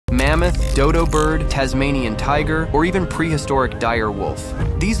mammoth, dodo bird, Tasmanian tiger, or even prehistoric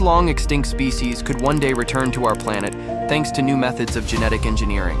direwolf. These long extinct species could one day return to our planet thanks to new methods of genetic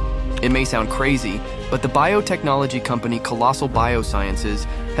engineering. It may sound crazy, but the biotechnology company Colossal Biosciences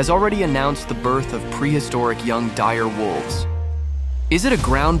has already announced the birth of prehistoric young direwolves. Is it a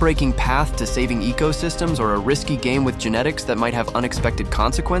groundbreaking path to saving ecosystems or a risky game with genetics that might have unexpected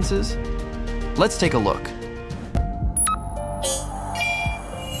consequences? Let's take a look.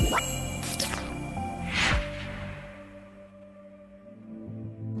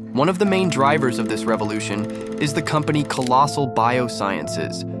 One of the main drivers of this revolution is the company Colossal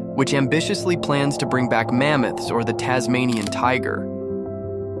Biosciences, which ambitiously plans to bring back mammoths or the Tasmanian tiger.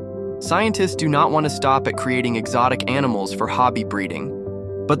 Scientists do not want to stop at creating exotic animals for hobby breeding,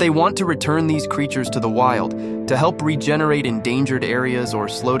 but they want to return these creatures to the wild to help regenerate endangered areas or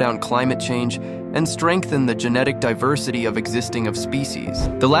slow down climate change and strengthen the genetic diversity of existing species.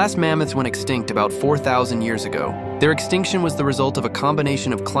 The last mammoths went extinct about 4,000 years ago. Their extinction was the result of a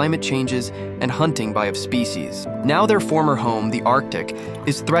combination of climate changes and hunting by species. Now their former home, the Arctic,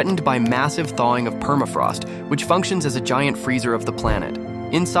 is threatened by massive thawing of permafrost, which functions as a giant freezer of the planet.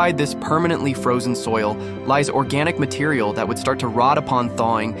 Inside this permanently frozen soil lies organic material that would start to rot upon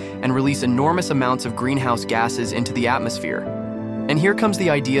thawing and release enormous amounts of greenhouse gases into the atmosphere. And here comes the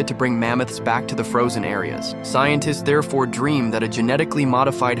idea to bring mammoths back to the frozen areas. Scientists therefore dream that a genetically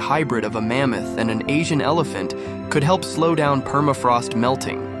modified hybrid of a mammoth and an Asian elephant could help slow down permafrost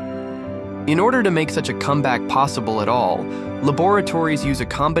melting. In order to make such a comeback possible at all, laboratories use a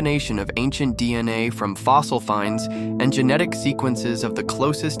combination of ancient DNA from fossil finds and genetic sequences of the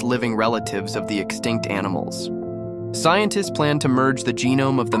closest living relatives of the extinct animals. Scientists plan to merge the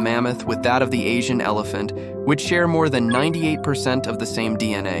genome of the mammoth with that of the Asian elephant, which share more than 98% of the same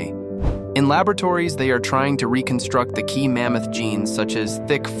DNA. In laboratories, they are trying to reconstruct the key mammoth genes such as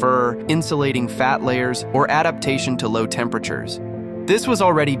thick fur, insulating fat layers, or adaptation to low temperatures. This was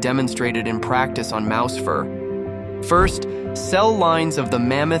already demonstrated in practice on mouse fur. First, cell lines of the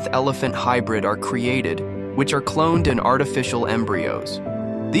mammoth-elephant hybrid are created, which are cloned in artificial embryos.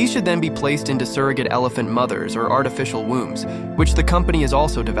 These should then be placed into surrogate elephant mothers or artificial wombs, which the company is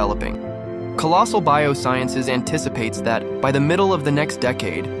also developing. Colossal Biosciences anticipates that, by the middle of the next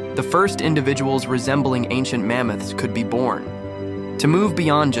decade, the first individuals resembling ancient mammoths could be born. To move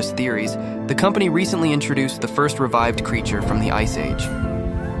beyond just theories, the company recently introduced the first revived creature from the Ice Age.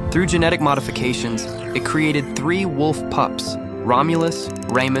 Through genetic modifications, it created 3 wolf pups, Romulus,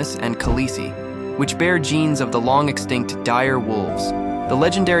 Remus, and Khaleesi, which bear genes of the long-extinct dire wolves, the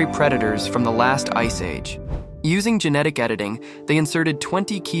legendary predators from the last Ice Age. Using genetic editing, they inserted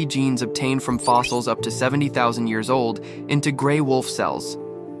 20 key genes obtained from fossils up to 70,000 years old into gray wolf cells.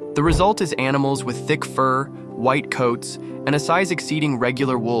 The result is animals with thick fur, white coats, and a size exceeding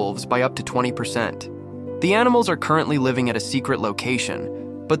regular wolves by up to 20%. The animals are currently living at a secret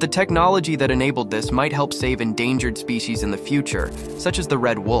location, but the technology that enabled this might help save endangered species in the future, such as the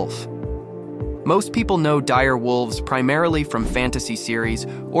red wolf. Most people know dire wolves primarily from fantasy series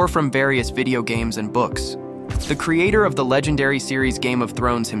or from various video games and books. The creator of the legendary series Game of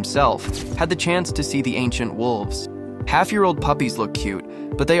Thrones himself had the chance to see the ancient wolves. Half-year-old puppies look cute,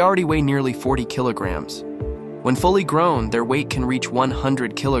 but they already weigh nearly 40 kilograms. When fully grown, their weight can reach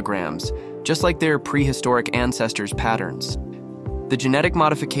 100 kilograms, just like their prehistoric ancestors' patterns. The genetic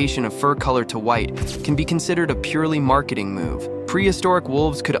modification of fur color to white can be considered a purely marketing move. Prehistoric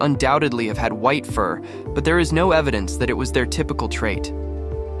wolves could undoubtedly have had white fur, but there is no evidence that it was their typical trait.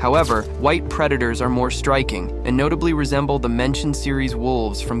 However, white predators are more striking and notably resemble the mentioned series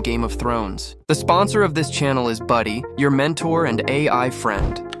wolves from Game of Thrones. The sponsor of this channel is Buddy, your mentor and AI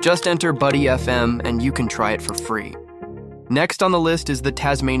friend. Just enter Buddy FM and you can try it for free. Next on the list is the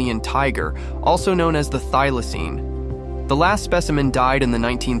Tasmanian tiger, also known as the thylacine. The last specimen died in the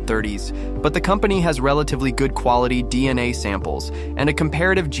 1930s, but the company has relatively good quality DNA samples and a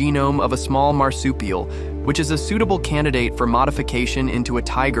comparative genome of a small marsupial, which is a suitable candidate for modification into a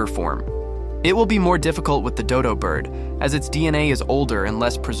tiger form. It will be more difficult with the dodo bird, as its DNA is older and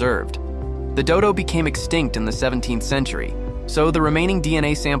less preserved. The dodo became extinct in the 17th century, so the remaining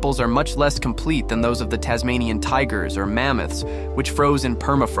DNA samples are much less complete than those of the Tasmanian tigers or mammoths, which froze in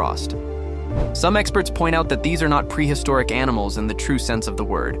permafrost. Some experts point out that these are not prehistoric animals in the true sense of the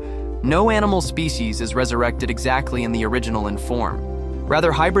word. No animal species is resurrected exactly in the original in form.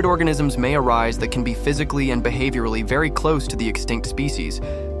 Rather, hybrid organisms may arise that can be physically and behaviorally very close to the extinct species,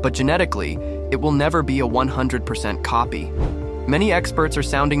 but genetically, it will never be a 100% copy. Many experts are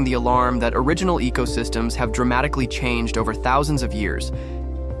sounding the alarm that original ecosystems have dramatically changed over thousands of years,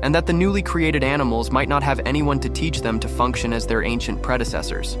 and that the newly created animals might not have anyone to teach them to function as their ancient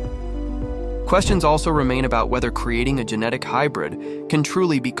predecessors. Questions also remain about whether creating a genetic hybrid can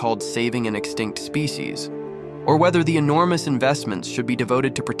truly be called saving an extinct species, or whether the enormous investments should be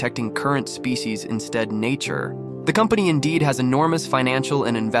devoted to protecting current species instead nature. The company indeed has enormous financial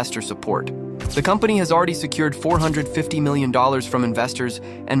and investor support. The company has already secured $450 million from investors,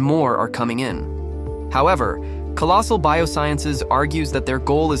 and more are coming in. However, Colossal Biosciences argues that their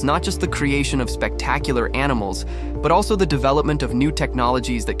goal is not just the creation of spectacular animals, but also the development of new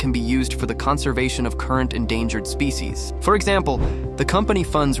technologies that can be used for the conservation of current endangered species. For example, the company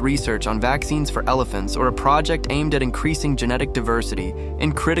funds research on vaccines for elephants or a project aimed at increasing genetic diversity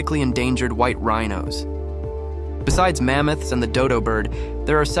in critically endangered white rhinos. Besides mammoths and the dodo bird,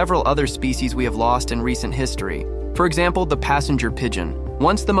 there are several other species we have lost in recent history. For example, the passenger pigeon,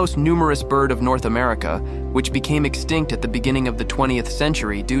 once the most numerous bird of North America, which became extinct at the beginning of the 20th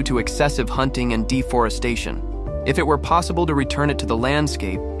century due to excessive hunting and deforestation. If it were possible to return it to the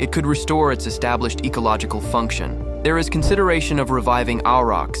landscape, it could restore its established ecological function. There is consideration of reviving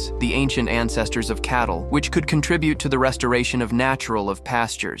aurochs, the ancient ancestors of cattle, which could contribute to the restoration of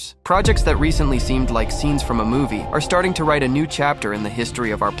pastures. Projects that recently seemed like scenes from a movie are starting to write a new chapter in the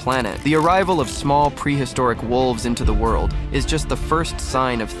history of our planet. The arrival of small prehistoric wolves into the world is just the first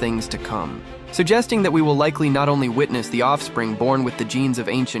sign of things to come, suggesting that we will likely not only witness the offspring born with the genes of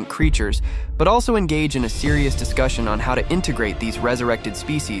ancient creatures, but also engage in a serious discussion on how to integrate these resurrected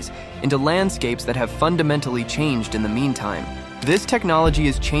species into landscapes that have fundamentally changed in the meantime. This technology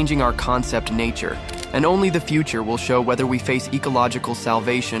is changing our concept nature, and only the future will show whether we face ecological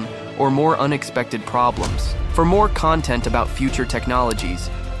salvation or more unexpected problems. For more content about future technologies,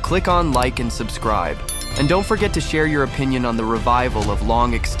 click on like and subscribe. And don't forget to share your opinion on the revival of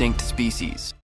long extinct species.